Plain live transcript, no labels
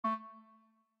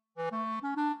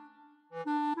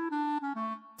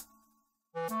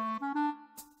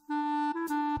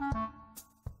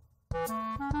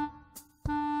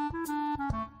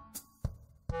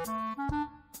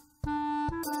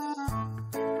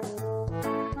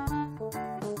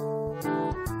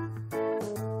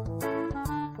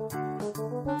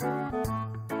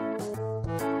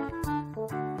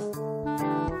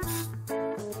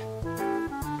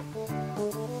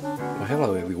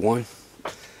Hello everyone.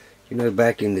 You know,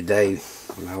 back in the day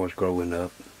when I was growing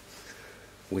up,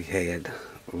 we had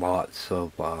lots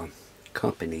of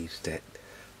companies that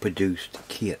produced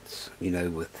kits, you know,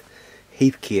 with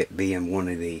Heathkit being one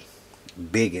of the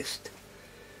biggest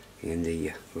in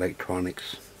the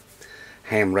electronics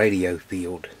ham radio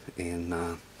field. And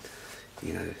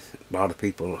you know, a lot of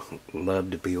people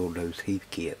love to build those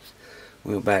Heathkits.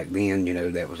 Well, back then, you know,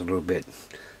 that was a little bit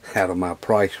out of my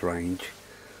price range,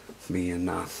 being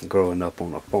growing up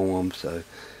on a farm. So,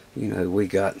 you know, we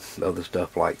got other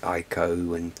stuff like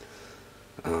ICO and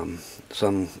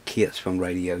some kits from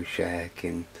Radio Shack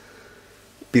and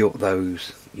built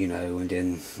those, you know. And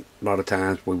then a lot of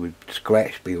times we would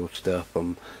scratch build stuff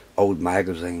from old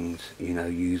magazines, you know,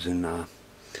 using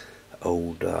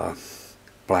old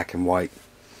black and white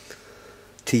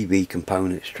TV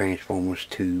components, transformers,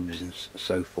 tubes, and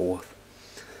so forth.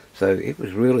 So it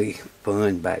was really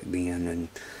fun back then. And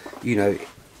you know,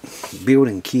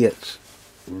 building kits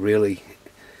really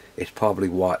is probably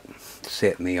what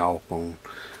set me off on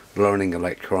learning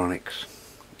electronics.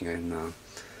 And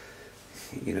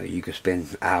you know, you could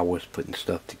spend hours putting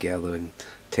stuff together and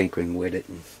tinkering with it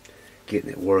and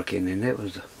getting it working, and it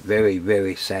was very,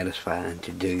 very satisfying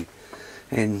to do.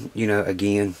 And you know,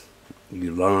 again,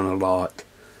 you learn a lot.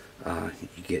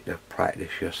 You get to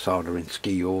practice your soldering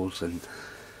skills and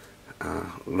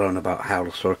learn about how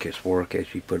the circuits work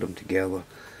as you put them together.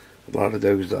 A lot of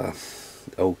those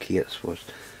old kits was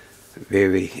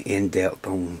very in-depth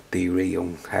on theory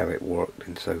on how it worked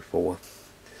and so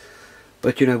forth.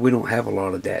 But you know, we don't have a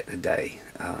lot of that today.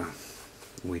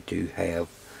 We do have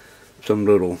some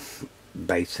little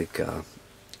basic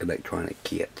electronic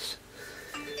kits.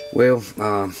 Well,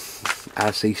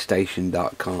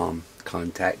 ICSTATION.com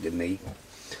contacted me,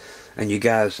 and you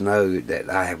guys know that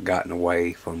I have gotten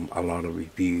away from a lot of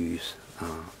reviews,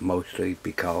 mostly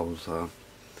because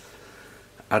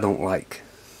I don't like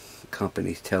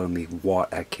companies telling me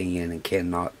what I can and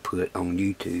cannot put on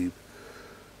YouTube,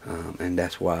 and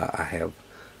that's why I have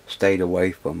stayed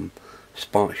away from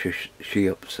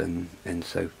sponsorships and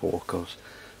so forth, because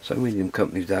so many of them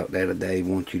companies out there today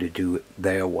want you to do it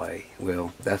their way.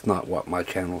 Well, that's not what my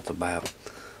channel's about.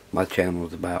 My channel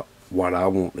is about what I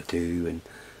want to do and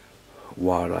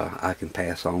what I can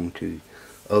pass on to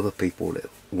other people that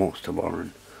wants to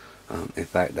learn. In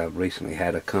fact, I've recently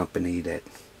had a company that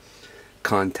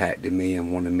contacted me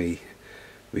and wanted me to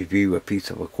review a piece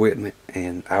of equipment,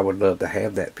 and I would love to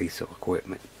have that piece of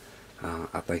equipment.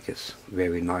 I think it's a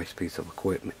very nice piece of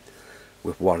equipment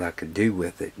with what I could do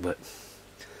with it. But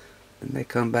then they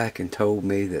come back and told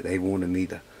me that they wanted me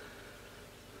to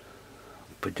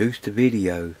produce the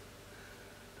video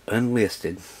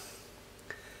unlisted,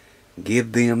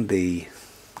 give them the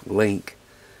link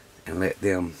and let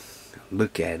them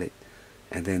look at it,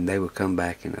 and then they would come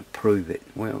back and approve it.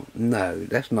 Well, no,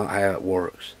 that's not how it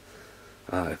works.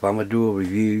 If I'm going to do a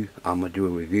review, I'm going to do a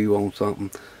review on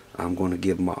something. I'm going to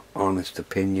give my honest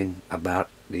opinion about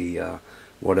the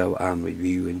whatever I'm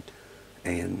reviewing,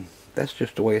 and that's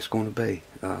just the way it's going to be.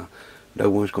 No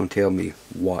one's going to tell me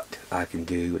what I can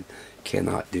do and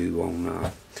cannot do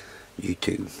on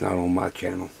YouTube, not on my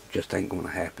channel. Just ain't going to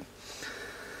happen.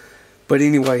 But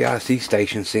anyway, IC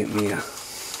Station sent me a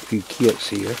few kits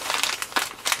here,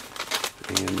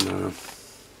 and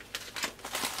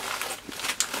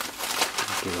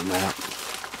get them out,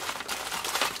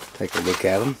 take a look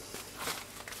at them,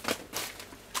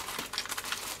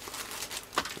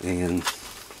 and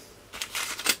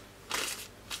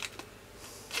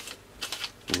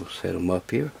we'll set them up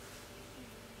here.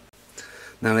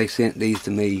 Now, they sent these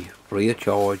to me free of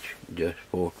charge just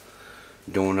for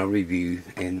doing a review.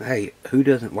 And hey, who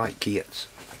doesn't like kits?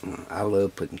 I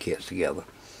love putting kits together.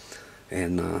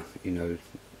 And you know,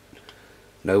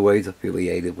 no ways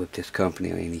affiliated with this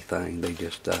company or anything. They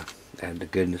just out of the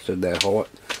goodness of their heart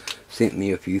sent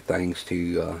me a few things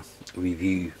to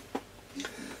review.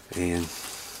 And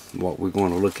what we're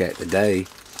going to look at today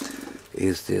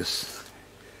is this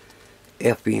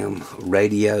FM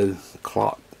radio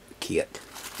clock kit,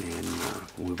 and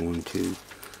we're going to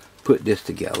put this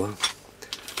together.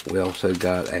 We also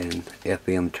got an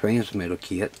FM transmitter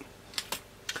kit,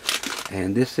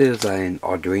 and this is an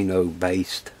Arduino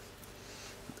based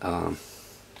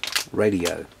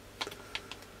radio,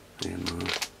 and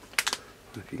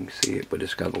if you can see it, but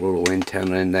it's got a little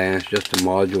antenna in there. It's just a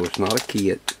module, it's not a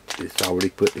kit, it's already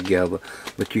put together,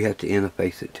 but you have to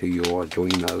interface it to your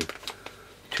Arduino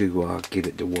to get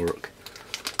it to work.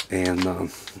 And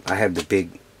I have the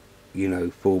big, you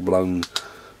know, full-blown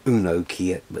Uno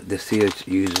kit, but this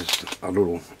uses a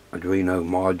little Arduino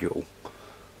module.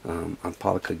 I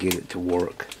probably could get it to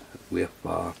work with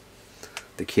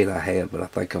the kit I have, but I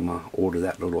think I'm going to order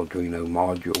that little Arduino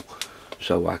module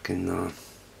so I can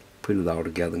put it all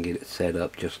together and get it set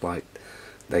up just like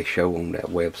they show on that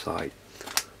website.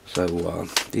 So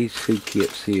these two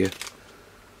kits here,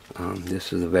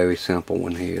 this is a very simple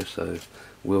one here, so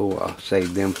we'll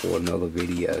save them for another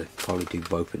video. Probably do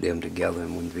both of them together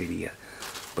in one video.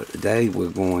 But today we're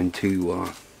going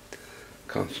to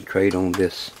concentrate on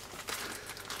this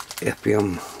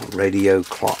FM radio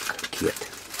clock kit.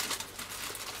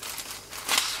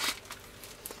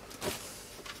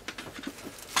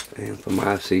 And from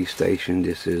ICSTATION,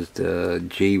 this is the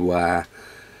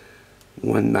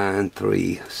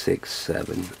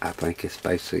GY19367. I think it's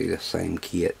basically the same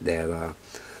kit that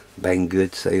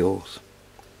Banggood sells.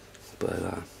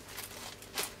 But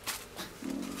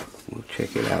we'll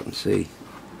check it out and see.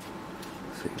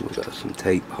 See, we've got some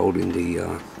tape holding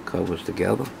the covers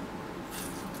together.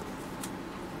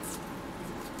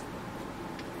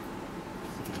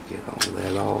 Get all of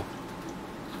that off.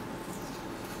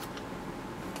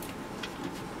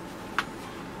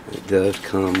 It does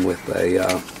come with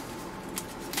a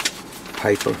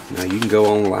paper. Now you can go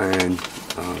online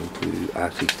to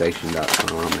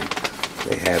ICSTATION.com and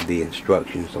they have the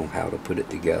instructions on how to put it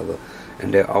together,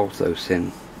 and they'll also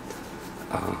send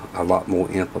a lot more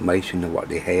information than what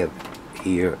they have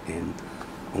here and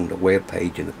on the web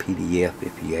page in a PDF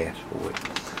if you ask for it.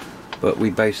 But we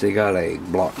basically got a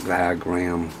block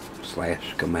diagram /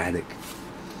 schematic,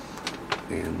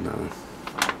 and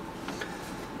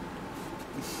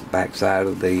back side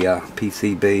of the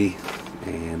PCB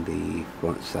and the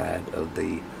front side of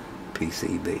the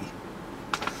PCB.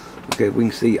 Okay, we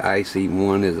can see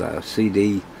IC1 is a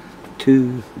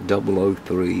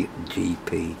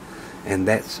CD2003GP, and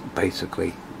that's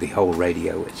basically the whole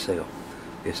radio itself.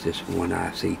 It's this one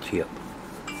IC chip,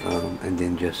 and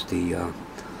then just the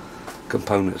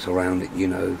components around it, you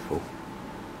know, for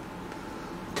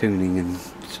tuning and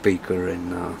speaker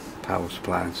and power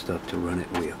supply and stuff to run it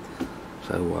with.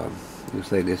 So you'll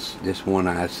say this one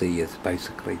IC is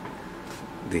basically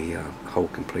the whole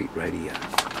complete radio.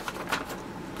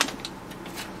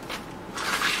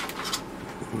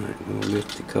 Alright, we'll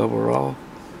lift the cover off.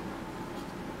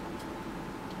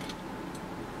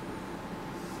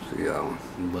 See our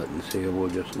buttons here, we'll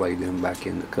just lay them back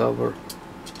in the cover.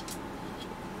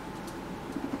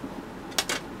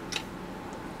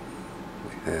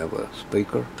 We have a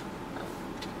speaker.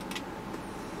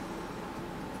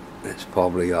 It's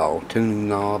probably our tuning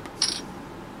knob.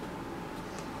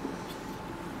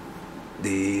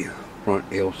 The front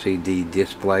LCD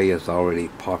display is already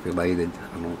populated.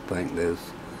 I don't think there's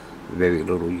very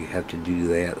little you have to do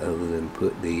that other than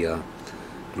put the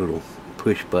little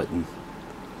push button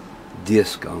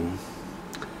disc on,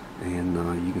 and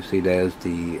you can see there's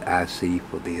the IC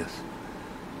for this.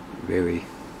 Very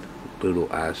little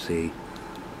IC.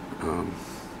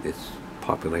 It's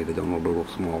populated on a little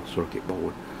small circuit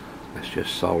board that's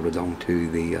just soldered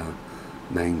onto the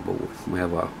main board. We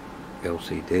have a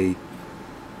LCD,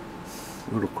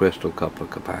 little crystal, couple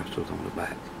of capacitors on the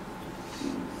back.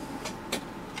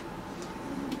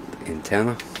 The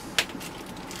antenna,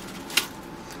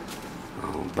 a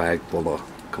bag full of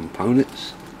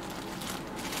components,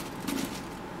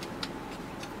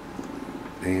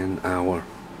 and our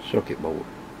circuit board.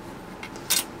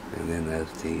 And then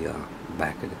there's the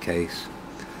back of the case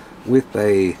with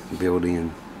a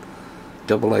built-in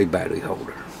AA battery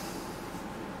holder.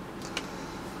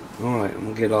 Alright, I'm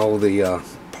going to get all the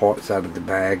parts out of the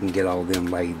bag and get all of them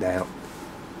laid out.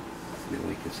 Then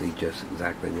we can see just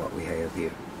exactly what we have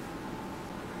here.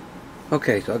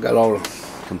 Okay, so I got all the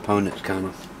components kind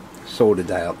of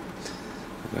sorted out.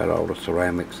 I got all the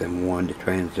ceramics in one, the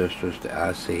transistors, the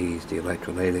ICs, the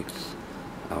electrolytics,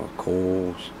 our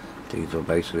coils. These are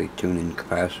basically tuning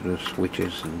capacitors,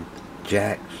 switches, and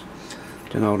jacks.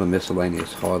 Then all the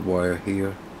miscellaneous hardware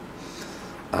here.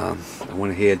 I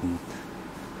went ahead and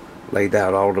laid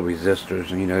out all the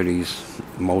resistors, and you know these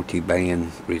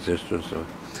multi-band resistors are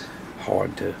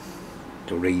hard to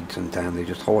read sometimes. They're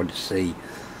just hard to see.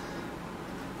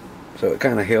 So it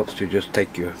kind of helps to just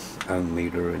take your own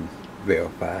meter and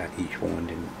verify each one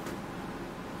and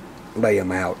lay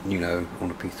them out, you know, on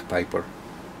a piece of paper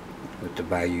with the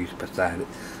values beside it.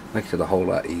 Makes it a whole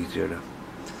lot easier to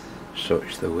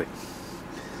search through it.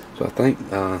 So I think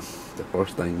the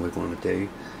first thing we're going to do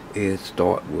is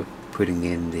start with putting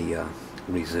in the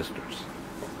resistors.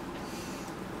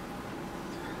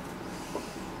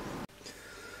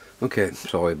 Okay,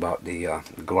 sorry about the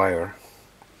glare,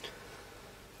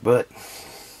 but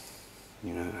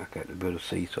you know, I got to be able to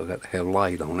see, so I got to have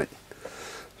light on it.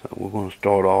 So we're going to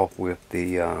start off with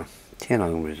the 10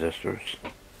 ohm resistors,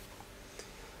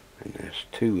 And there's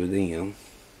two of them.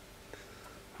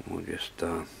 And we'll just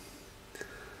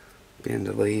bend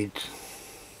the leads.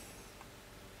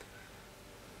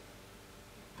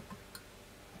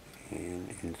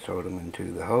 And insert them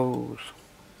into the holes.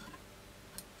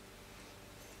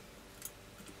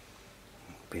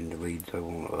 Bend the leads over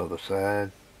on the other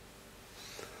side.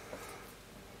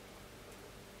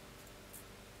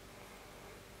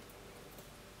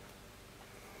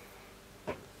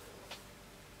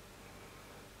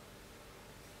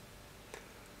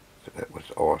 So that was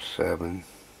R7.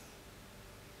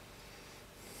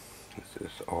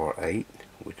 This is R8,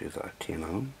 which is our 10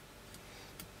 ohm.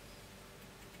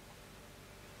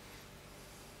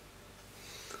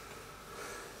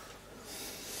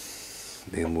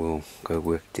 Then we'll go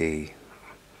with the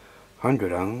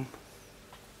 100 ohm,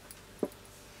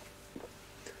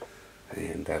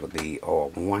 and that'll be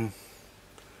R1,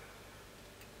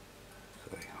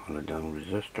 so a 100 ohm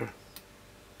resistor.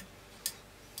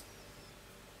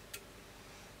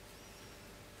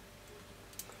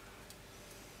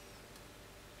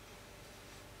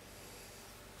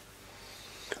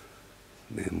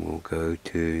 Then we'll go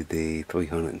to the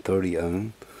 330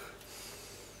 ohm.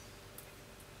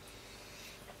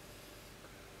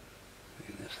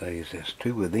 And it says there's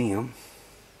two of them.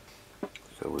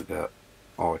 So we got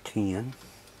R10.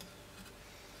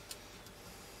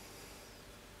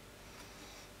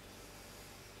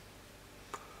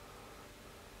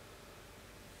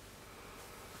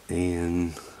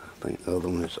 And I think the other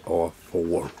one is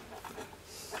R4.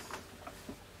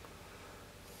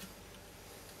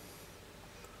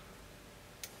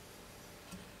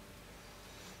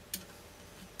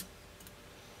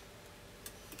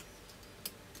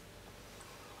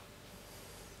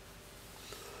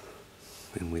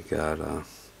 And we got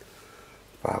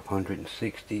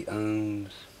 560 ohms.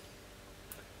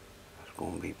 That's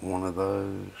going to be one of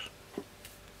those.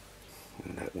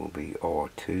 And that will be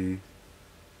R2.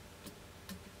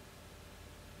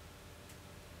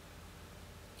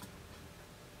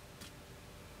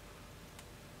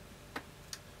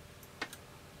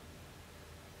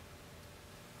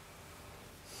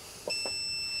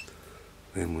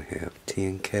 Then we have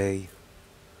 10K.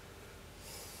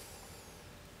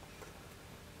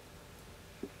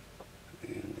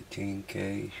 And the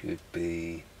 10K should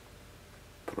be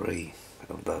 3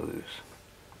 of those.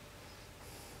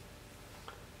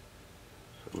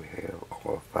 So we have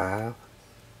R5.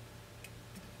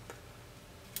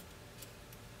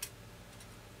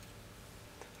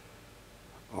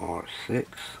 R6.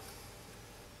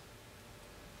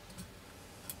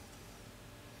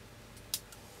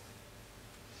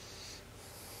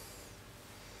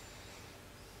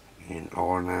 And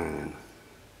R9.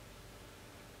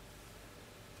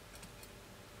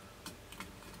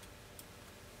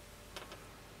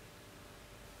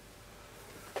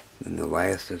 Then the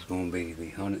last is going to be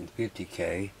the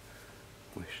 150K,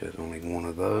 which is only one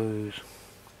of those.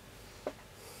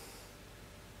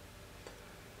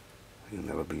 And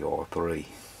that'll be R3.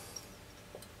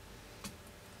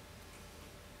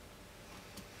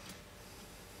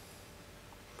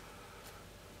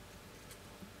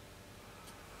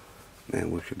 Now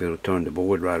we should be able to turn the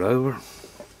board right over.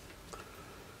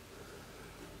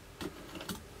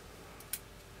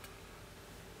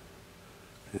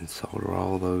 And solder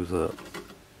all those up.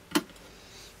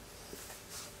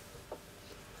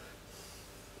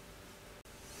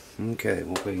 Okay,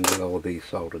 well, we can get all of these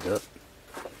soldered up.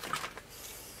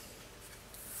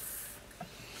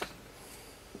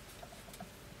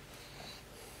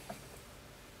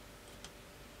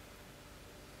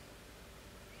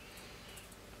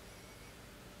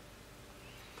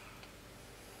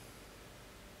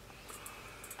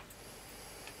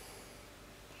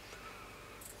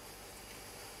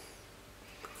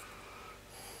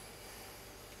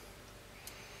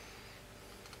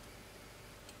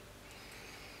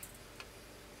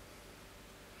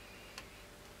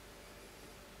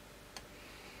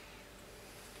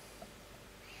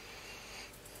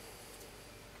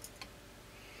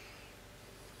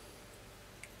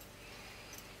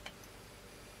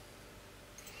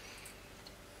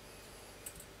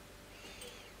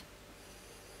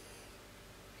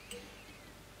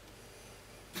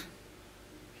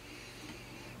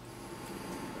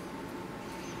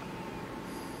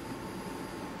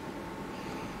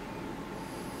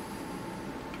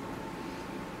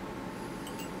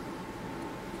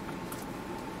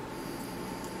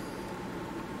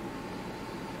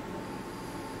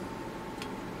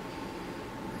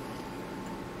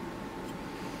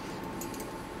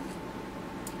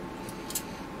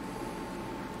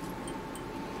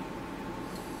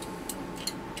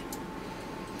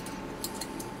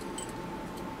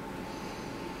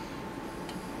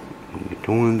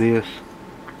 doing this,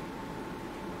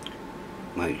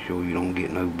 make sure you don't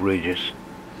get no bridges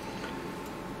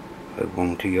over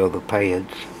onto your other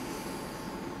pads.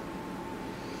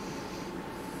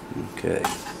 Okay,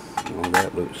 well,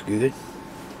 that looks good.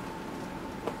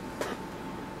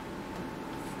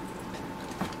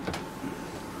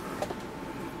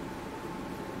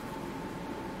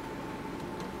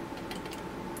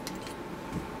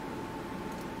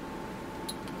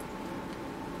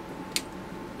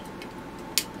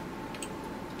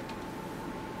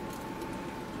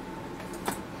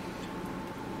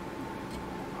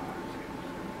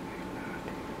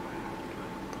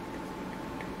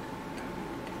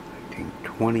 And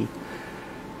 20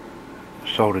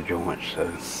 solder joints, so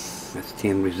that's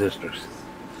 10 resistors.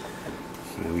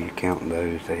 When you count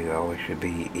those, they always should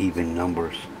be even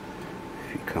numbers.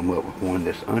 If you come up with one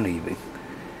that's uneven,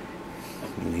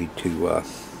 you need to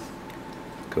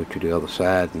go to the other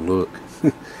side and look.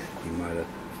 You might have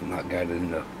not got it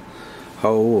in the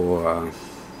hole, or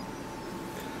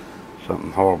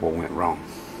something horrible went wrong.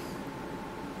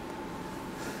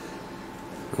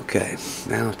 Okay,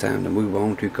 now it's time to move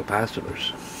on to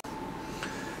capacitors.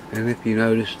 And if you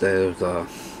notice, there's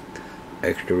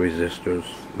extra resistors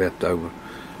left over.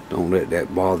 Don't let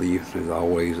that bother you. There's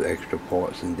always extra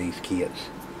parts in these kits.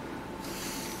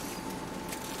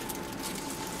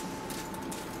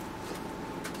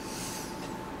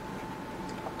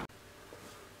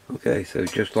 Okay, so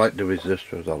just like the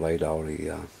resistors, I laid all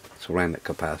the ceramic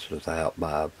capacitors out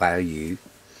by value.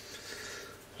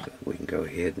 So we can go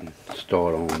ahead and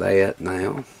start on that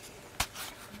now.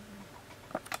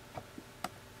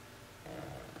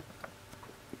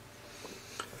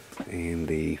 And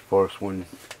the first one,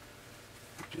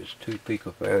 which is 2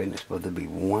 picofarad, and it's supposed to be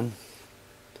 1.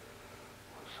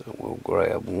 So we'll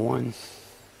grab 1.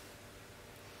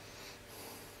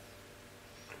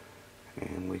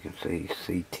 And we can see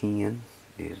C10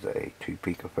 is a 2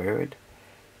 picofarad.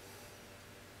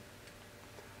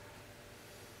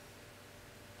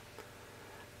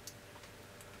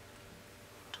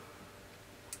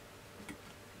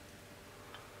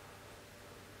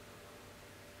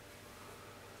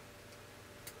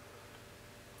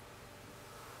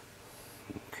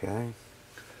 Okay.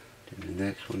 Then the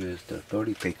next one is the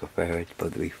 30 picofarad,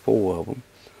 supposed to be 4 of them.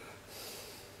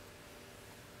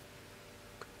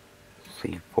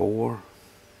 C4.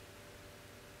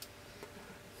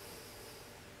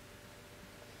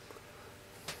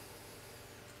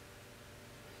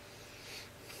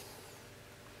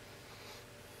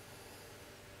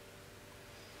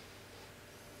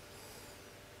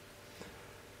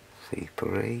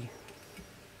 C3.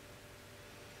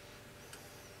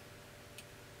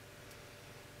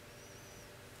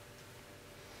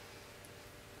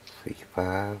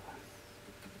 C5.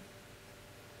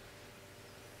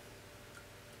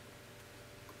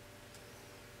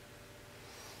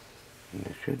 And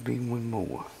there should be one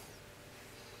more.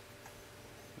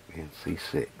 And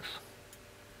C6.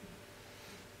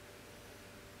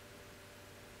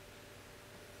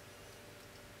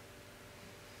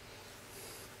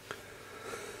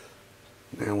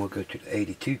 Now we'll go to the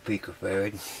 82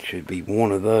 picofarad. Should be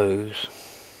one of those.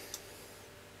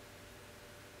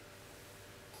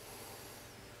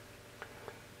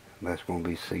 That's going to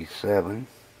be C7.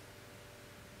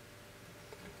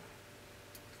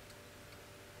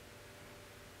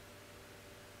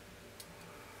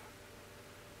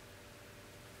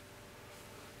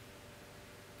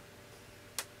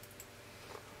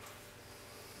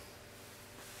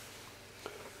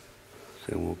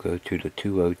 So we'll go to the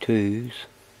 202s.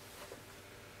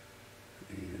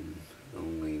 And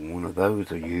only one of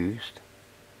those are used.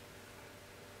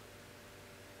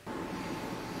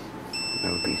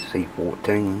 That would be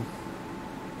C14.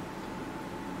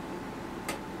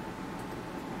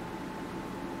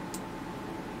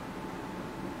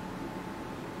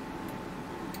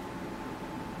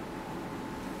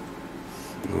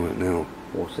 Alright, now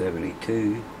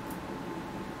 472.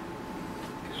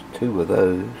 There's 2 of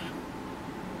those.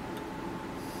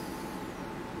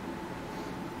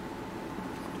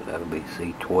 So that'll be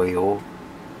C12.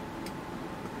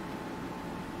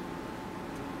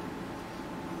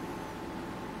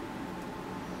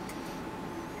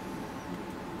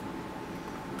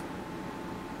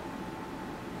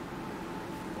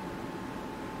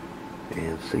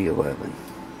 And C11.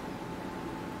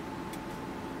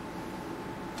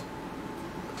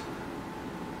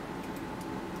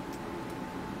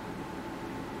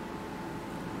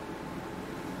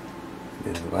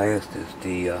 Then the last is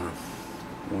the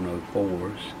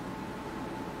 104s.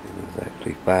 And there's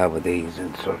actually 5 of these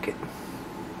in circuit.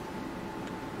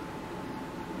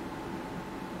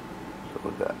 So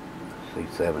we got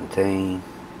C17.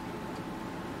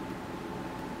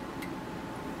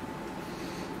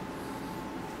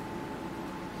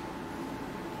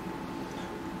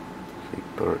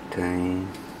 C13.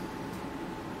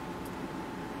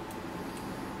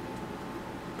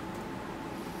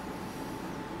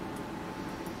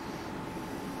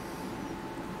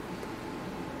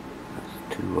 That's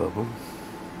two of them.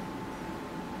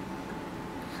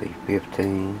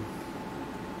 C15.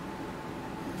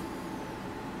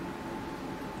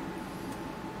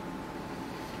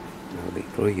 That'll be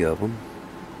three of them.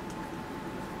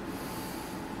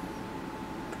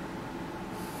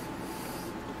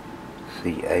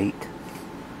 C8.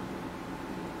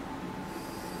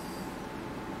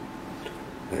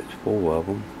 That's four of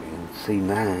them. And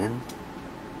C9.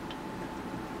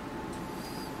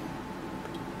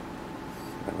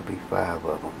 That'll be five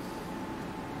of them.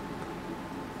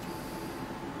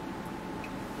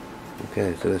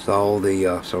 Okay, so that's all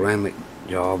the ceramic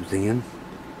jobs in.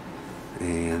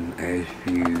 And as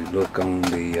you look on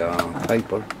the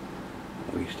paper,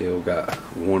 we still got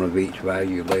one of each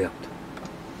value left.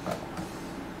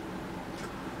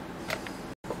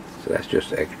 So that's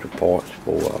just extra parts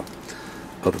for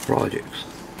other projects.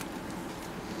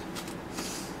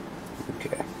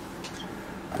 Okay,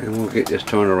 and we'll get this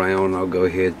turned around. I'll go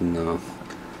ahead and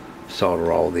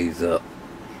solder all these up.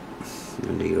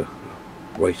 No need of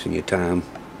wasting your time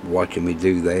watching me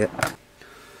do that.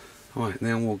 Alright,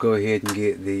 then we'll go ahead and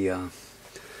get the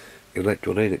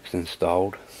electrolytics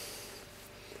installed.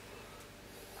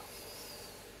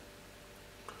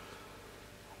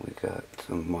 We got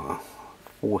some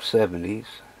 470s,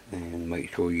 and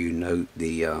make sure you note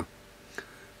the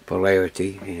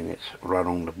polarity, and it's right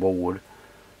on the board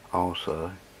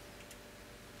also.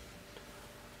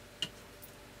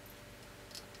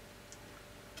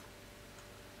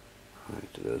 Alright,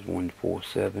 so there's one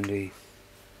 470.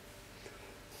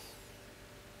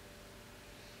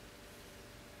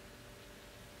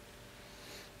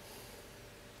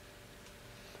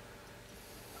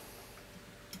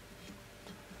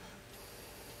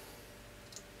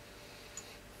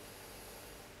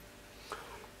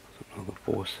 Another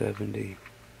 470.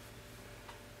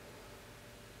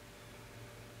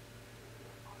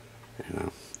 And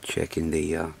I'm checking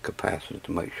the capacitor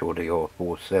to make sure they are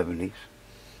 470s.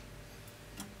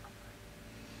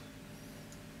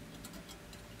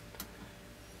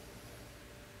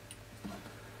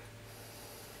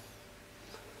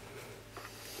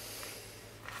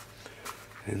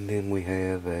 And then we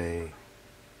have a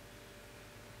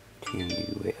 10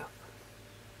 UF.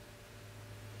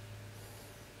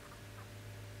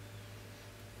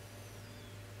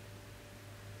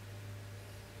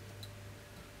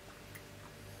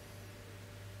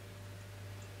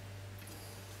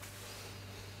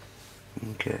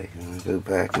 Okay, I'm going to go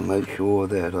back and make sure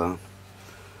that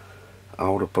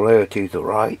all the polarities are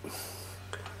right.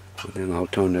 And then I'll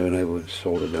turn that over and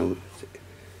solder those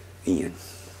in.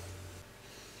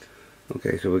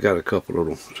 Okay, so we got a couple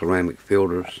little ceramic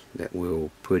filters that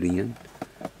we'll put in.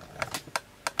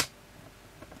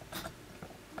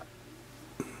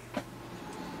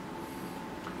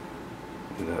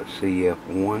 We got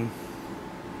CF1.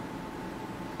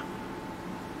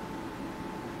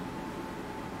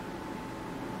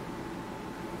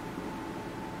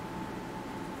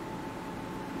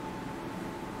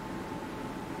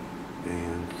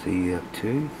 And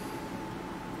CF2.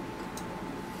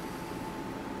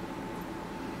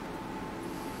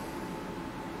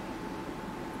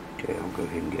 Okay, I'll go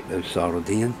ahead and get those soldered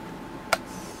in.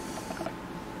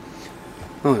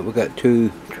 Alright, we've got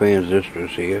two transistors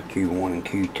here, Q1 and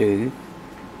Q2.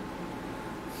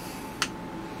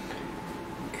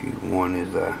 Q1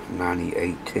 is a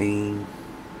 9018.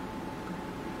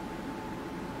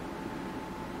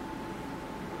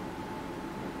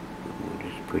 We'll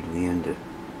just put it into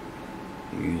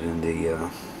using the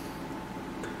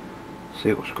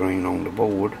silk screen on the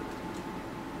board.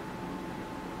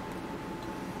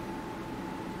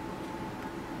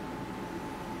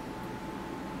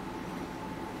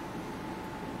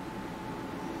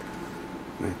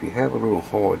 Now, if you have a little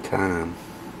hard time,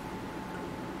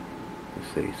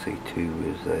 let's see, C2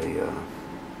 is a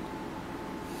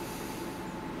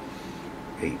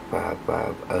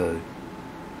 8550.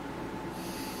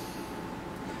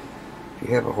 If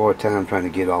you have a hard time trying to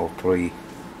get all three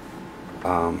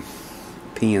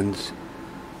pins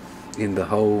in the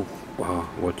hole,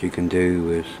 what you can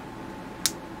do is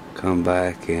come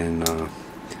back and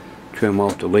trim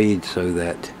off the lead so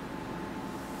that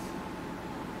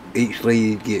each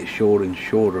lead gets shorter and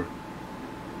shorter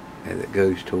as it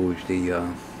goes towards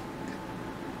the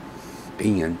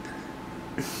pin.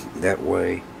 That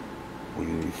way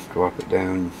When you drop it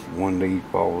down, one lead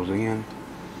falls in,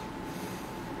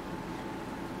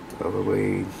 the other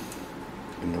lead,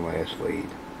 and the last lead.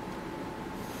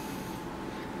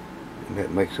 And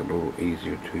that makes it a little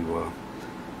easier to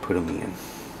put them in.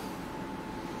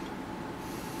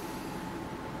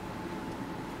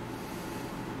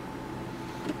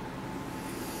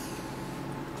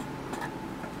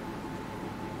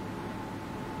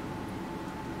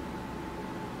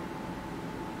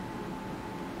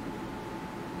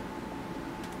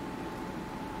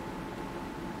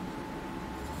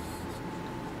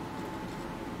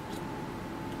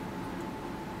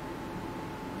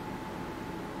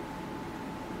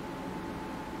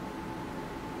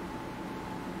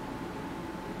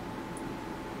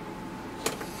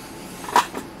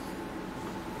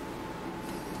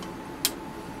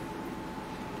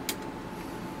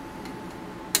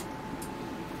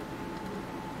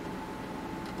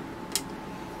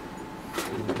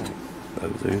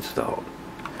 Those are installed.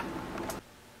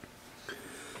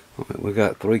 Alright, we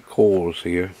got 3 coils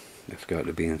here that's got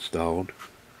to be installed.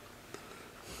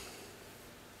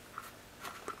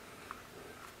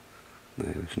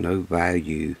 There's no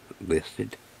value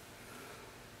listed.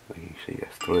 You can see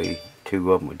that's 3.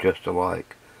 2 of them are just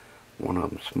alike. One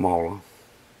of them smaller.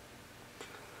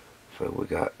 So we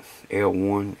got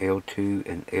L1, L2,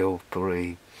 and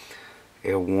L3.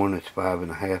 L1 is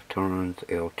 5.5 turns,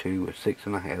 L2 is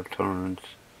 6.5 turns,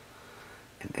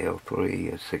 and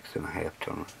L3 is 6.5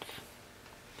 turns.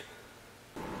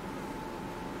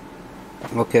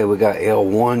 Okay, we got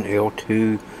L1,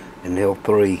 L2, and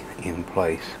L3 in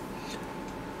place.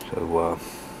 So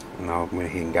now I went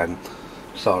ahead and got them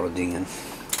soldered in.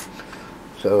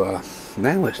 So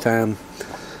now it's time.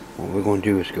 What we're going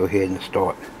to do is go ahead and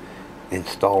start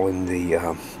installing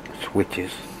the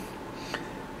switches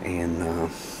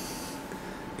and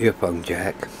earphone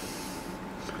jack.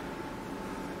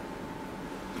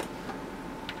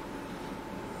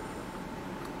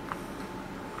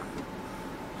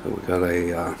 So we got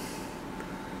a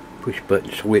push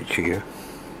button switch here.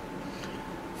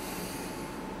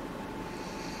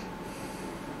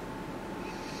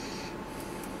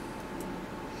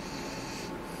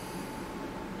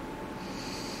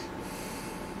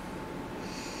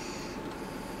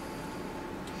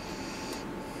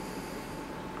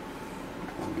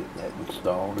 Get that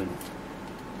installed and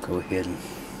go ahead and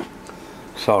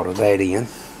solder that in.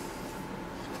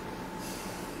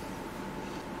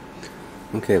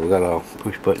 Okay, we got our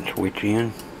push button switch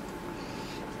in.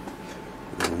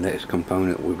 And the next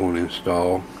component we're going to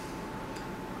install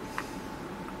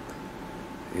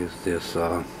is this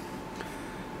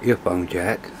earphone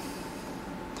jack.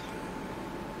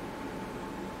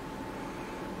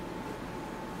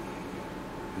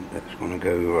 And that's going to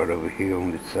go right over here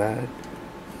on this side.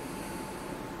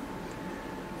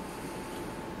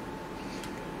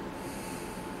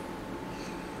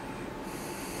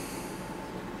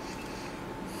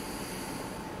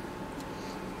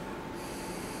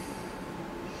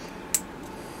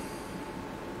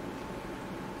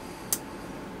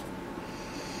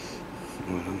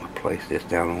 I'm going to place this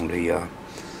down on the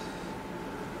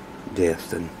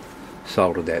desk and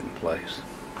solder that in place.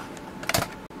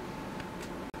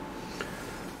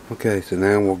 Okay, so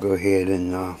now we'll go ahead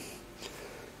and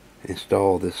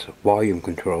install this volume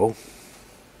control.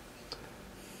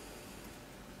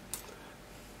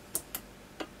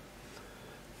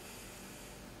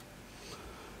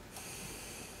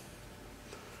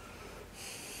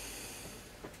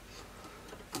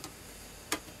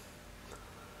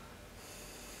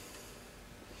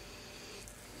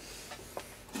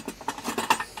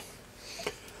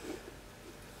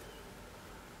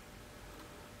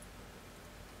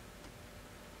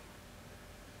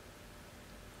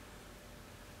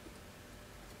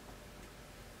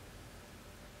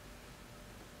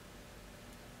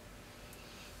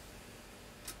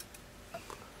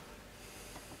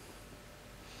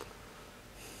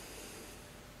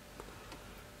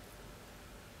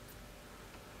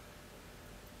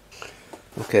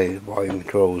 Okay, the volume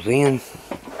control's in.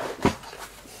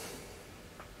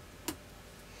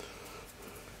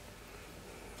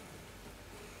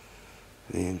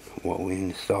 And what we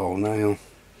install now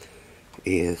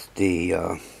is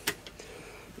the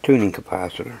tuning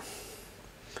capacitor.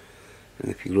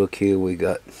 And if you look here, we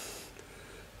got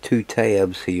 2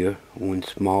 tabs here, one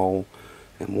small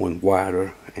and one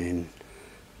wider, and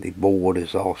the board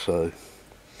is also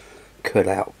cut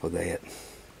out for that.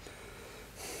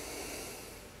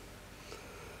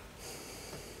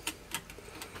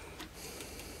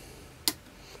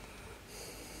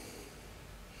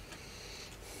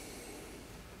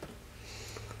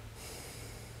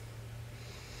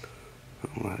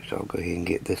 Alright, so I'll go ahead and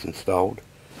get this installed.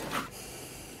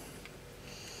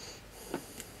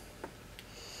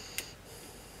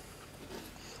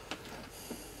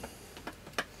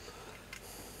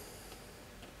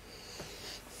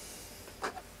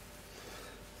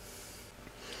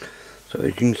 So as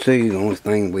you can see, the only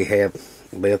thing we have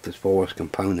left as far as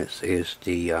components is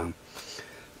the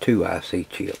 2 IC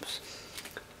chips.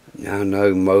 Now I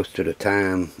know most of the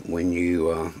time when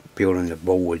you building the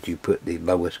board, you put the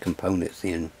lowest components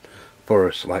in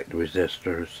first, like the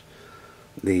resistors,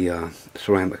 the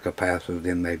ceramic capacitors,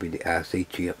 then maybe the IC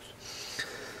chips.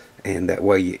 And that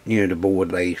way, you know, the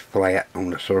board lays flat on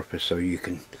the surface so you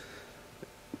can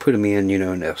put them in, you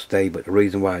know, and they'll stay. But the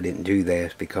reason why I didn't do that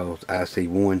is because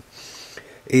IC1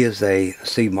 is a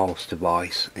CMOS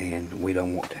device, and we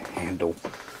don't want to handle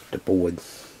the board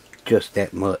just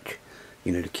that much,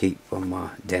 you know, to keep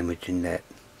from damaging that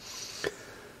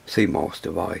CMOS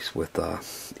device with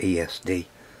ESD.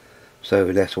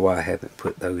 So that's why I haven't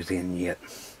put those in yet.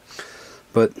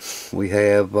 But we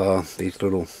have these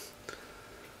little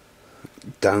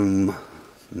dome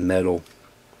metal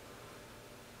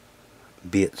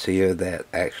bits here that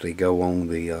actually go on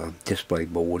the display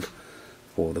board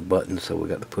for the buttons, so we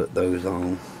got to put those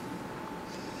on.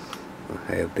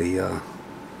 I have the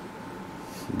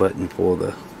button for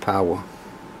the power.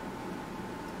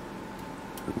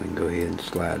 We can go ahead and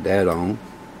slide that on.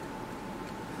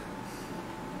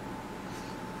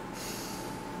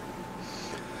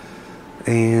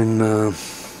 And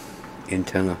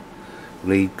antenna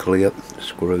lead clip,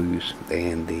 screws,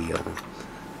 and the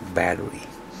battery.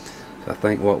 So I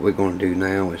think what we're going to do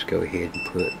now is go ahead and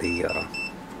put the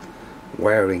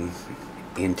wiring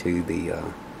into the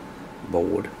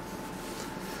board,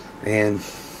 and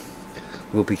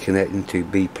we'll be connecting to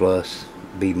B plus,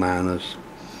 B minus.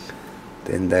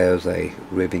 Then there's a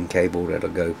ribbon cable that'll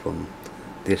go from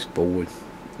this board,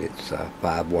 it's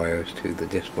 5 wires, to the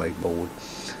display board,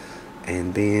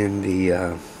 and then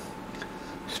the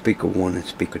speaker 1 and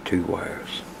speaker 2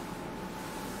 wires.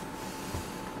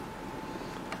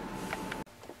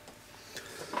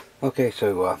 Okay,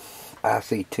 so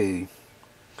IC2,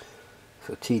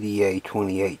 so TDA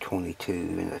 2822,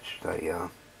 and that's a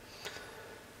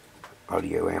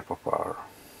audio amplifier.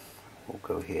 We'll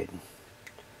go ahead and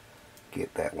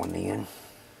get that one in.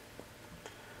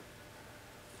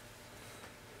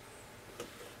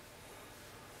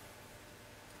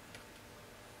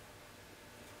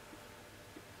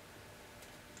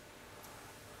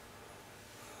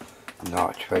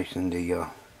 Notch facing the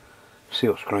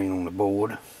silk screen on the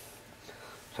board,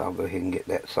 so I'll go ahead and get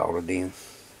that soldered in.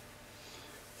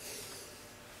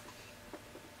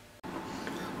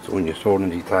 So when you're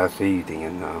soldering these ICs,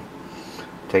 then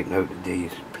take note that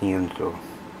these pins are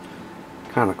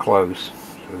kind of close,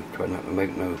 so try not to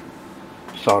make no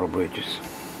solder bridges.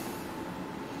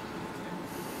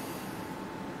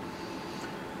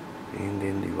 And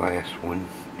then the last one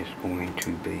is going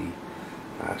to be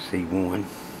IC1.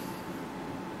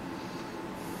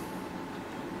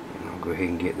 And I'll go ahead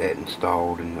and get that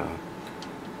installed and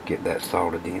get that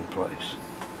soldered in place.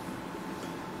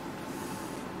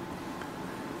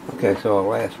 Okay, so our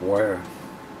last wire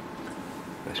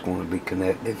that's going to be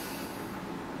connected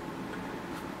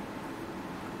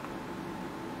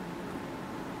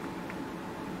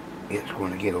it's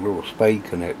going to get a little spade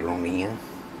connector on the end.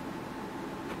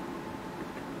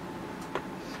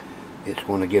 It's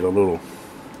going to get a little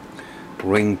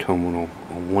ring terminal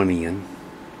on one end,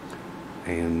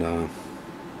 and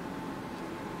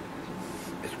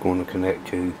it's going to connect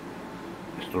to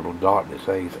this little dot that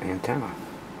says antenna.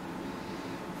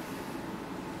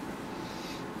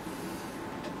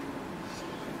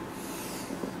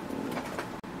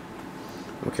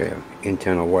 Okay,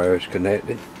 antenna wire is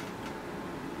connected,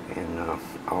 and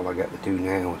all I got to do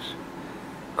now is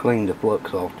clean the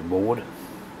flux off the board,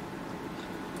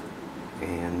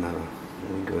 and we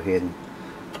can go ahead and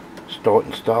start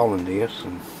installing this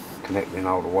and connecting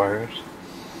all the wires,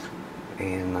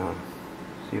 and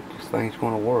see if this thing's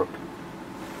going to work.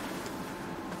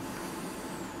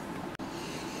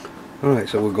 Alright,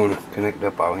 so we're going to connect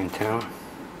up our antenna,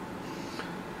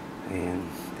 and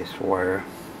this wire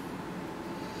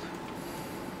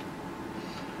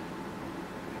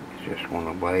is just going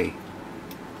to lay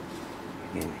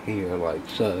in here like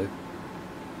so,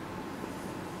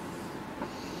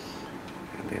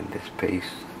 and then this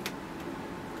piece,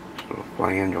 this little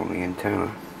flange on the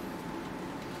antenna,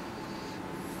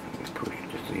 push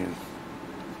this in.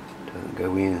 Doesn't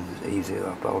go in as easy as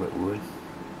I thought it would.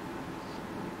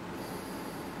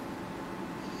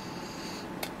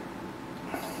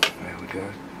 There we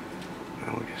go.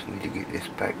 Now we just need to get this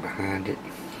back behind it.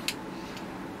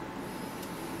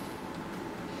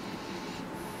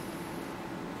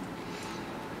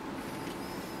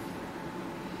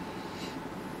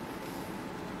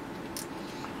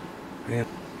 Yeah.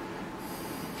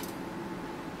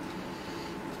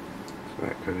 So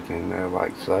that goes in there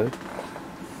like so.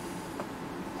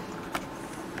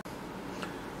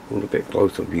 A little bit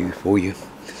closer view for you.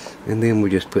 And then we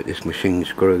just put this machine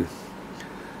screw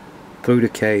through the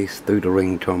case, through the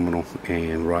ring terminal,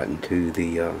 and right into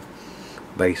the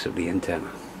base of the antenna.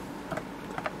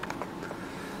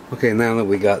 Okay, now that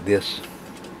we got this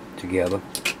together,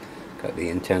 got the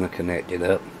antenna connected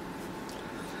up,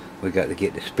 we got to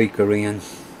get the speaker in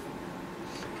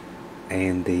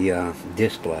and the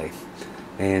display.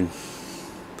 And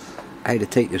I had to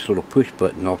take this little push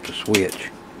button off the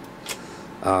switch.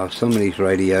 Some of these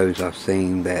radios I've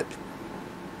seen that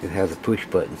it has a push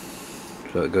button,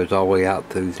 so it goes all the way out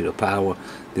through to the power.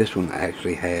 This one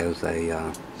actually has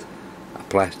a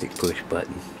plastic push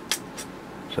button,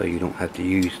 so you don't have to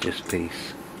use this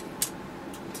piece.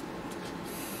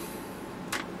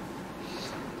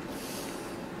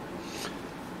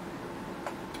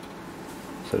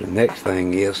 So the next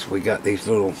thing is we got these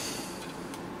little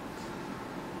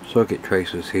circuit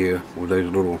tracers here where those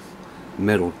little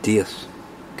metal discs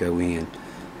go in,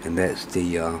 and that's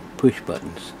the push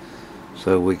buttons.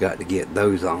 So we got to get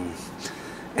those on,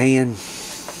 and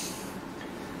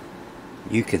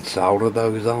you can solder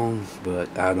those on,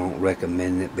 but I don't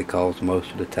recommend it because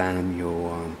most of the time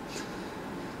you'll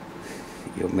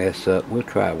mess up. We'll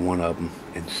try one of them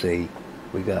and see.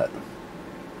 We got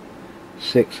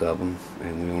 6 of them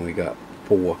and we only got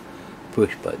 4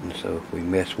 push buttons, so if we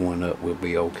mess one up we'll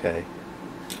be okay.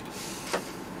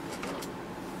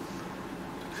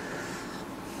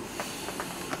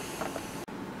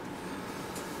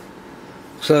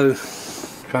 So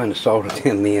trying to solder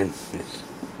them in is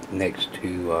next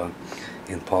to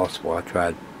impossible. I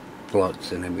tried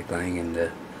flux and everything, and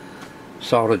the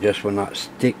solder just will not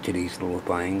stick to these little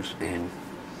things, and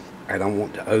I don't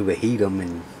want to overheat them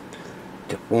and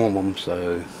deform them.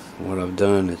 So what I've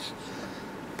done is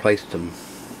placed them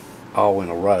all in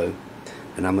a row,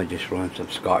 and I'm going to just run some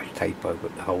Scotch tape over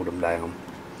it to hold them down.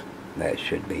 That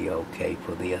should be okay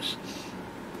for this.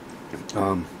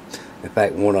 In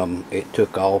fact, one of them, it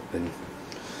took off and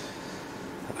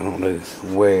I don't know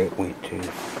where it went to.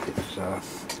 It's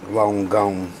long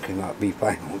gone, cannot be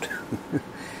found.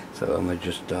 So I'm going to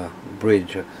just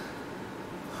bridge a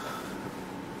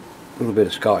little bit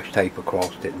of Scotch tape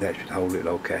across it, and that should hold it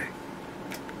okay.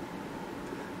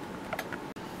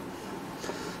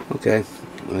 Okay,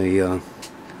 the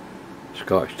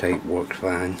Scotch tape works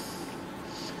fine.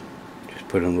 Just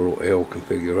put in a little L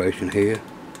configuration here.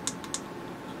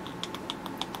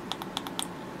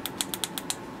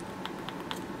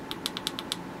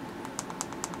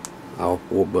 All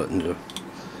 4 buttons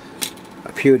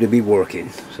appear to be working,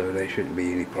 so there shouldn't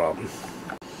be any problem.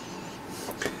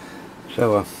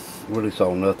 So really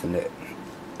saw nothing that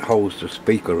holds the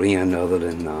speaker in other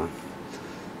than the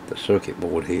circuit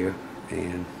board here,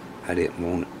 and I didn't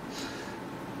want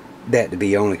that to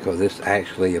be on it because it's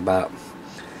actually about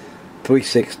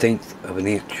 3/16 of an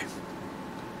inch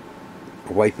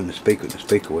away from the speaker. The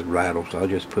speaker would rattle, so I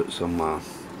just put some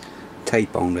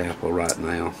tape on there for right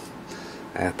now.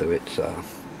 After it's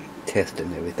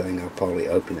testing everything, I'll probably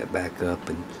open it back up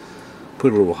and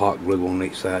put a little hot glue on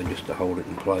each side just to hold it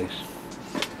in place.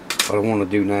 What I want to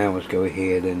do now is go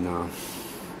ahead and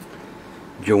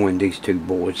join these 2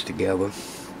 boards together,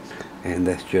 and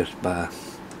that's just by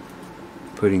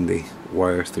putting the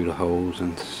wires through the holes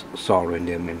and soldering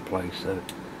them in place. So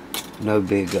no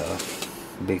big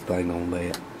thing on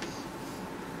that.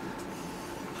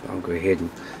 So I'll go ahead and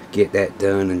get that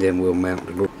done, and then we'll mount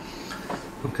the little.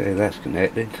 Okay, that's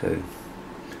connected, so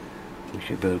we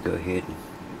should be able to go ahead and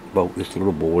bolt this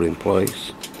little board in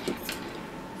place.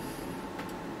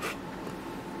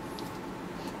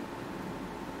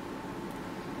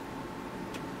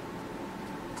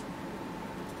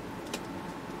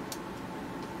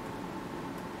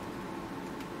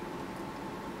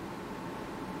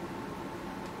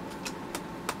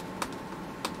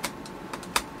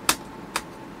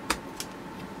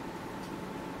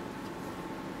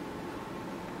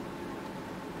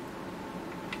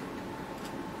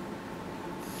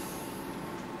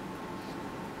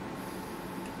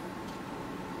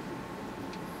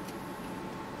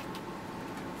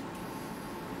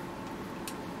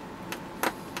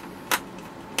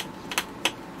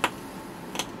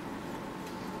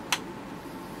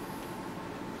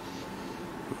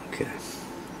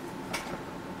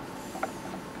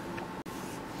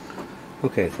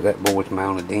 Okay, so that board's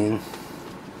mounted in.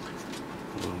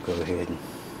 I'll go ahead and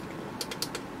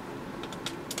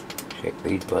check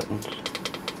these buttons.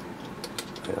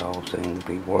 They all seem to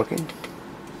be working.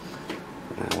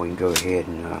 Now we can go ahead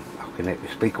and I'll connect the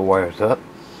speaker wires up.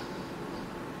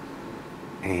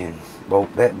 and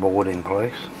bolt that board in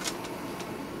place.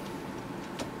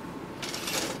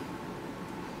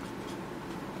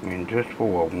 And just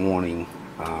for a warning,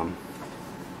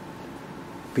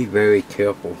 be very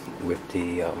careful with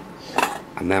the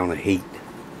amount of heat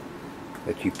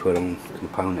that you put on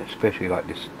components, especially like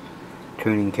this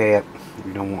tuning cap.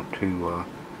 You don't want to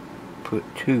put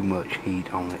too much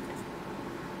heat on it.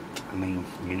 I mean,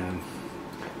 you know,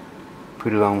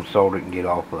 put it on, solder it, and get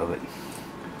off of it.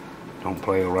 Don't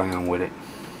play around with it.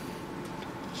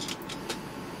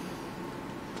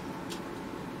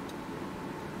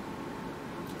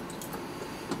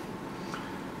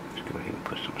 Let's go ahead and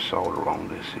put some solder on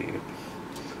this here.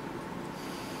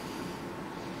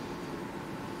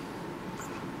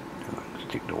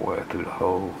 Stick the wire through the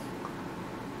hole.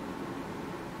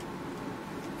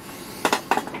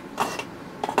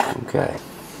 Okay.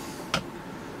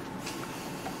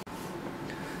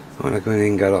 When I go in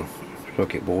and got a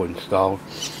circuit board installed,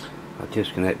 I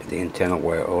disconnected the antenna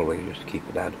wire earlier just to keep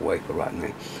it out of the way for right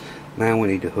now. Now we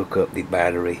need to hook up the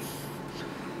battery,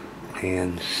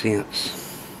 and since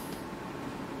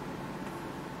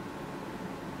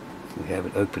we have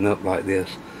it open up like this,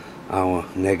 our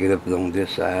negative is on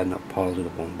this side and our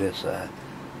positive on this side.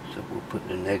 So we'll put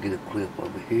the negative clip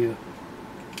over here.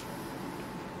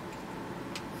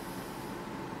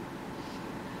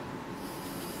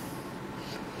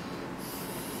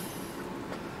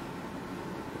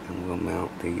 And we'll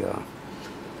mount the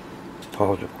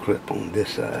positive clip on this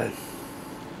side.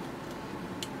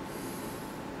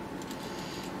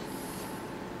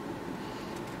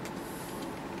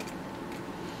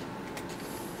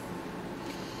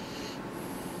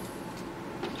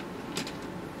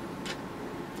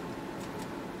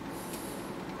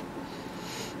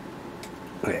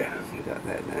 Yeah, we got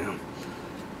that down.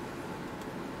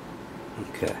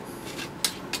 Okay.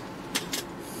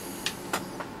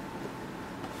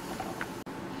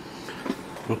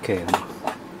 Okay, I'm going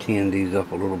to tin these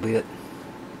up a little bit.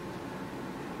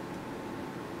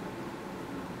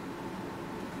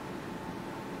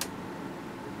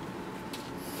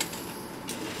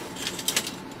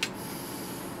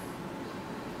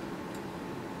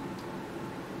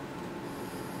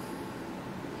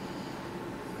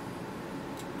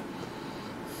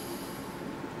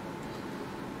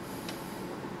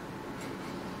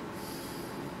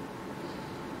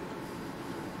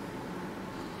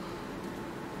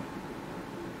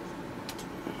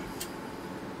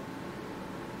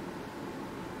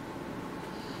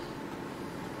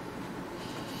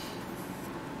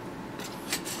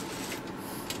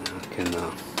 Can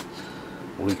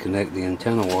reconnect the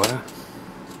antenna wire.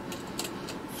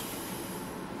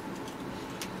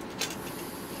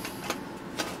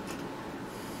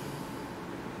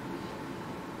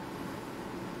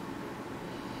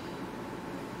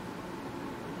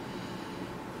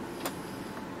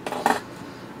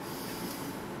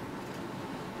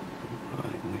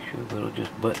 Alright, we should be able to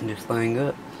just button this thing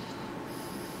up.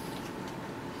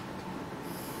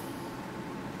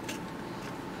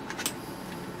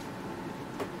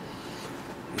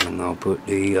 And I'll put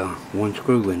the one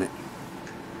screw in it.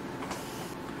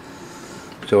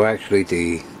 So actually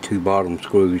the two bottom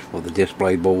screws for the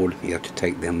display board, you have to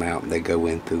take them out and they go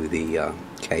in through the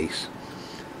case,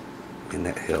 and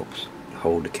that helps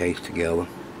hold the case together.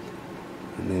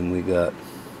 And then we got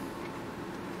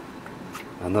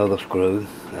another screw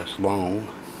that's long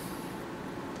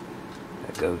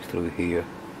that goes through here.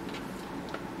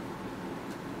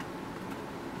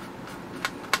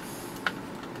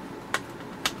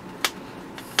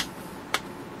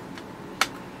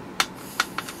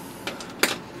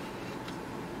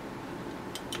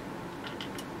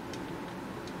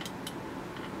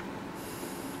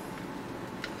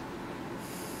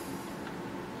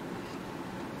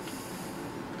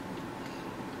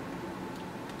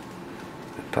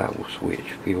 Power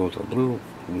switch feels a little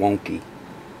wonky.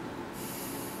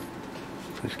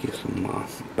 Let's get some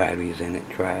batteries in it,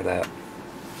 try it out.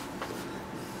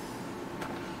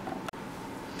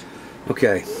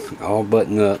 Okay, all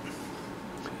buttoned up.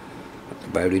 Got the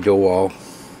battery door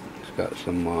off. It's got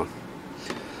some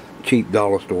cheap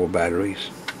dollar store batteries.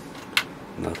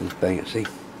 Nothing fancy.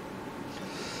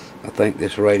 I think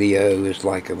this radio is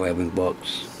like 11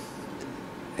 bucks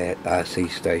at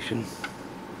ICSTATION.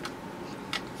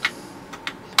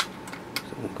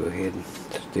 We'll go ahead and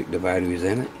stick the batteries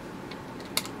in it.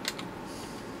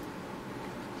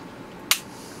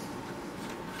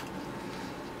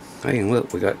 Hey, and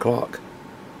look, we got clock.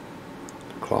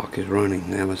 The clock is running.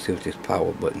 Now let's see if this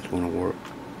power button's going to work.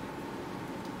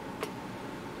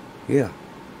 Yeah.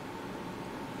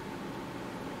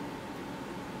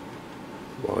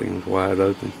 Volume's wide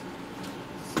open.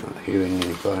 Not hearing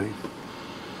anything.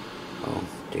 Oh,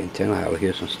 the antenna, I'll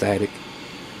hear some static.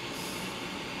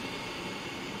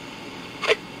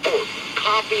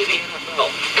 Copy the NFL.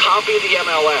 Copy the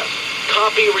MLS.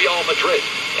 Copy Real Madrid.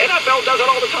 NFL does it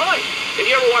all the time. Have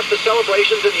you ever watched the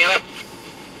celebrations in the NFL?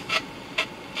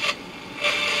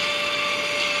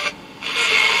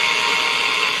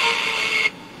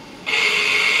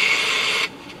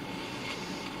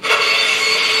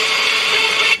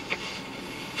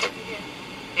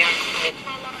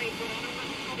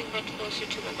 Closer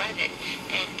to 11,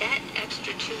 and that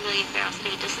extra 2 million barrels a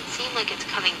day doesn't seem like it's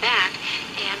coming back,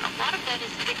 and a lot of that is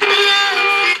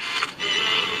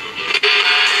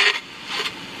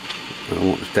I don't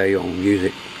want to stay on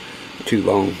music too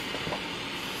long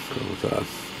because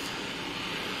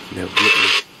they'll get me.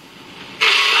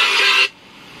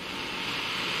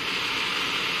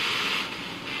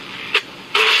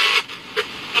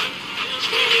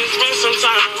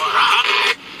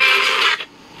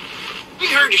 We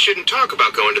heard you shouldn't talk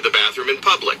about going to the bathroom in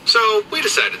public, so we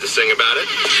decided to sing about it.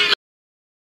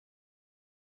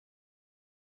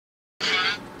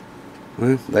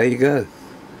 Well, there you go.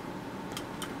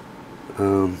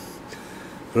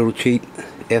 Little cheap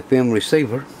FM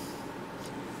receiver.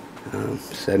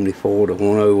 74 to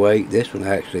 108. This one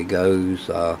actually goes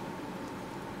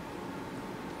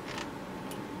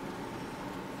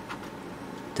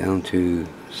down to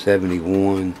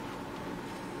 71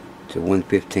 to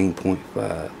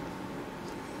 115.5,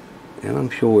 and I'm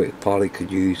sure it probably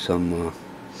could use some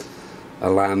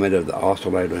alignment of the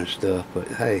oscillator and stuff, but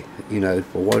hey, you know,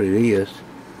 for what it is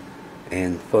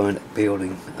and fun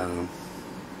building,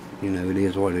 you know, it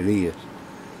is what it is,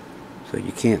 so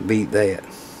you can't beat that.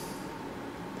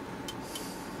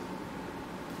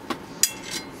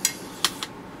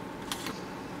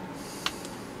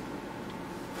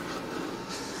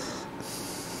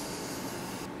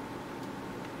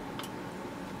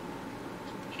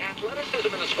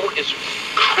 Athleticism in the sport is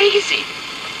crazy.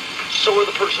 So are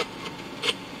the person.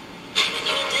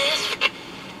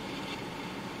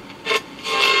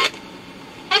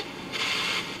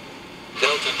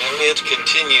 Delta variant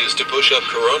continues to push up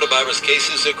coronavirus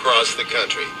cases across the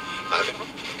country.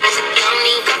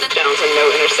 Down to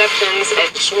no interceptions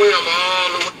and Swim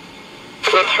on the way.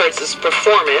 with Hurts's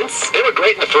performance. They were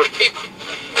great in the first.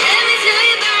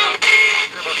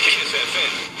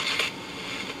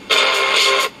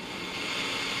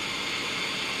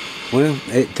 Well,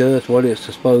 it does what it's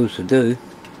supposed to do.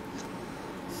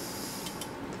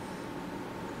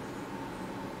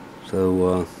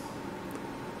 So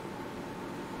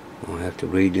I'll have to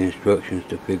read the instructions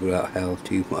to figure out how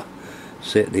to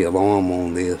set the alarm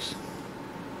on this.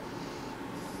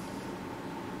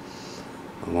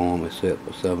 Alarm is set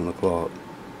for 7 o'clock.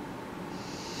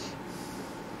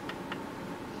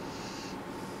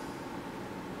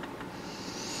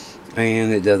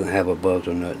 And it doesn't have a buzz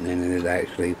or nothing in it. It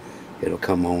actually, it'll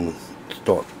come on and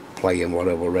start playing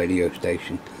whatever radio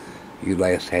station you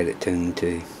last had it tuned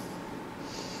to.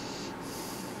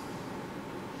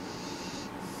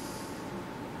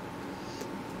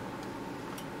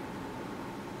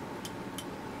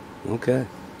 Okay.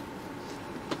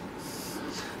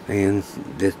 And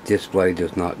this display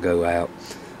does not go out.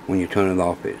 When you turn it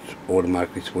off, it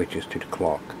automatically switches to the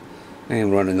clock.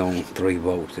 And running on 3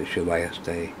 volts, it should last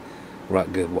a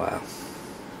right good while.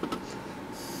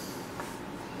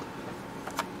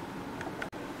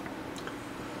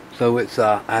 So it's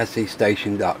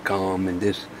ICSTATION.com, and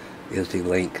this is the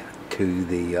link to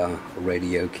the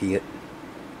radio kit.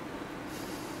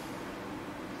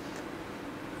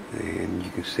 And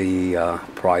you can see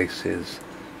price is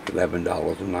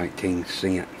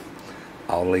 $11.19.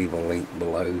 I'll leave a link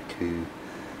below to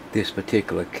this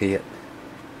particular kit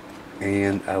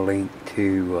and a link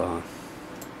to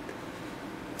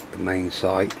the main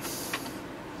site.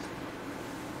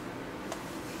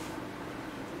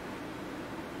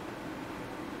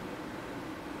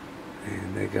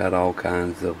 And they got all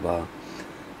kinds of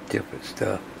different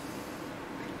stuff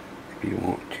if you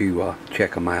want to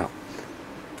check them out.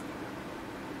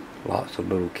 Lots of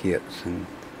little kits and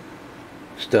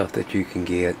stuff that you can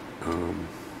get.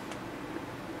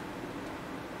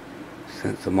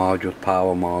 Sensor modules,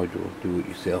 power modules,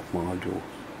 do-it-yourself modules,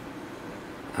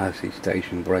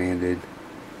 ICSTATION branded,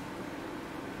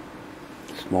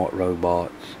 smart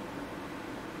robots.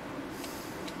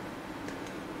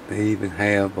 They even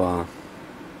have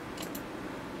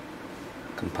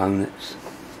components.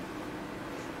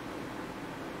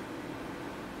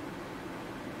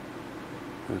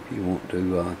 If you want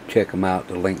to check them out,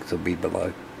 the links will be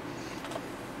below.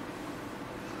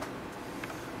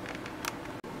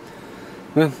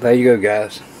 Well, there you go,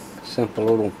 guys. Simple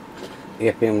little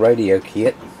FM radio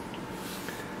kit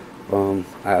from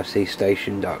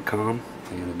ICSTATION.com,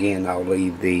 and again I'll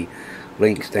leave the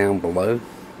links down below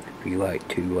if you like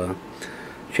to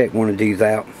check one of these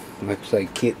out. Like I say,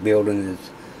 kit building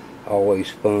is always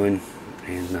fun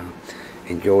and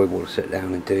enjoyable to sit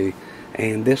down and do,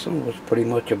 and this one was pretty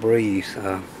much a breeze.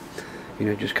 You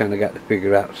know, just kind of got to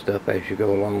figure out stuff as you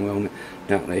go along on it.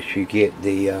 Not unless you get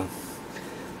the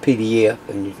PDF,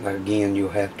 and again you'll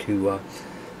have to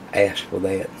ask for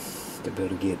that to be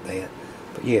able to get that.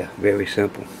 But yeah, very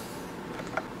simple.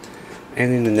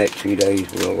 And in the next few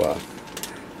days we'll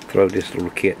throw this little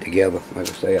kit together. Like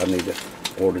I say, I need to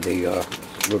order the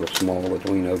little small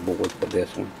Arduino board for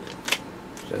this one,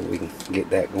 so we can get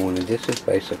that going. And this is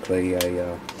basically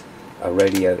a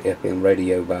radio, FM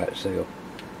radio by itself,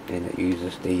 and it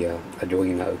uses the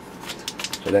Arduino,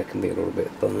 so that can be a little bit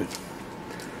fun.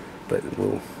 But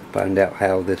we'll find out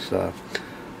how this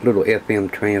little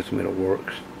FM transmitter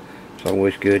works. It's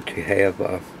always good to have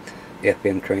a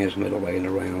FM transmitter laying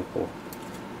around for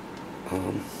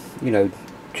you know,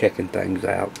 checking things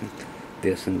out,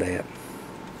 this and that.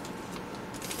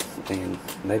 And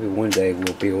maybe one day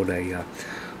we'll build a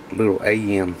little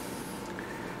AM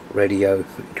radio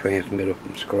transmitter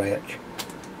from scratch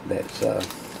that's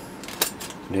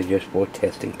just for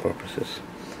testing purposes.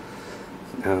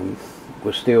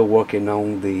 We're still working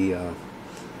on the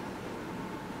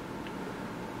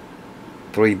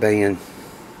 3-band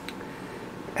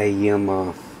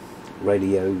AM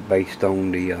radio based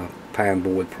on the Pine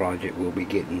Board project. We'll be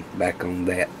getting back on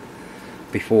that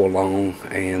before long,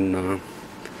 and a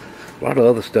lot of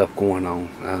other stuff going on.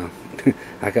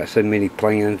 I got so many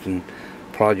plans and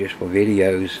projects for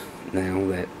videos now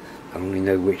that I don't even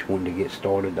know which one to get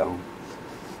started on.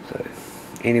 So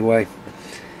anyway,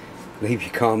 leave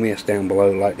your comments down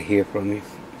below. I'd like to hear from you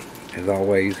as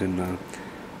always, and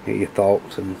hear your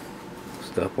thoughts and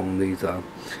stuff on these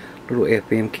little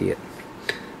FM kit.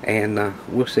 And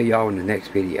we'll see y'all in the next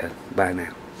video. Bye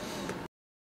now.